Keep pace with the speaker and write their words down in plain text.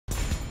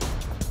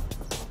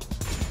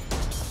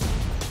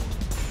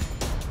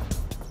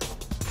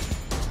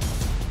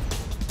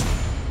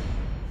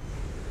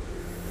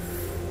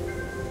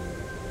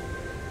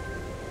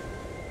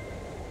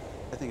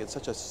think it's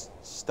such a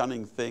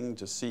stunning thing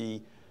to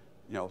see,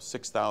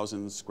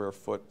 6,000 square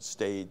foot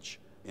stage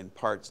in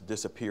parts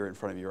disappear in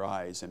front of your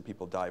eyes and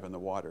people dive in the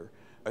water.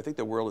 I think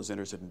the world is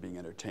interested in being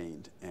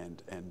entertained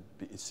and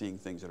seeing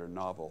things that are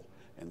novel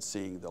and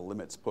seeing the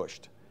limits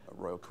pushed.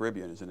 Royal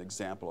Caribbean is an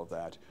example of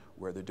that,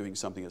 where they're doing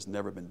something that's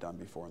never been done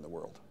before in the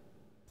world.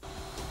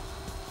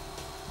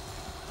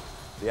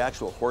 The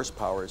actual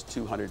horsepower is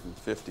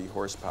 250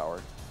 horsepower.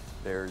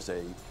 There's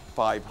a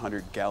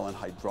 500-gallon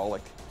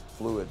hydraulic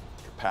fluid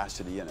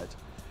capacity in it.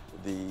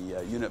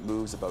 The unit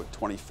moves about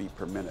 20 feet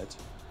per minute.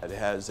 It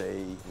has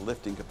a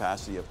lifting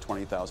capacity of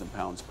 20,000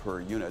 pounds per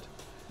unit.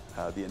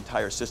 The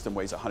entire system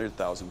weighs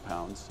 100,000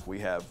 pounds. We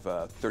have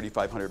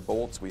 3,500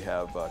 bolts. We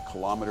have 1.5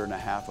 kilometers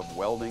of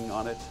welding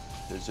on it.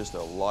 There's just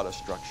a lot of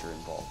structure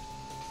involved.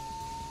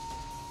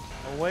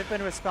 We've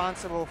been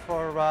responsible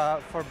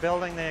for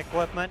building the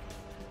equipment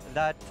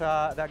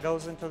that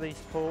goes into these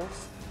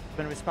pools. We've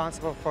been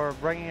responsible for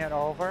bringing it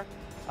over,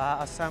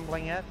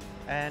 assembling it,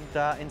 and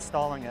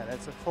installing it.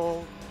 It's a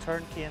full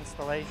turnkey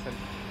installation.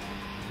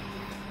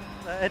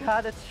 It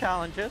had its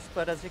challenges,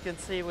 but as you can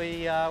see,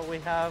 we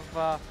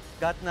have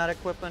gotten that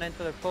equipment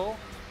into the pool.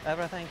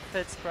 Everything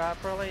fits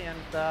properly, and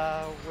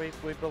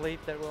we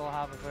believe that we'll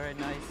have a very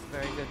nice,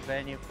 very good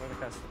venue for the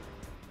customer.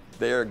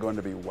 They're going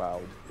to be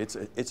wowed. They're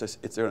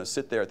going to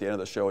sit there at the end of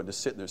the show and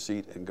just sit in their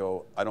seat and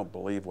go, I don't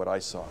believe what I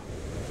saw.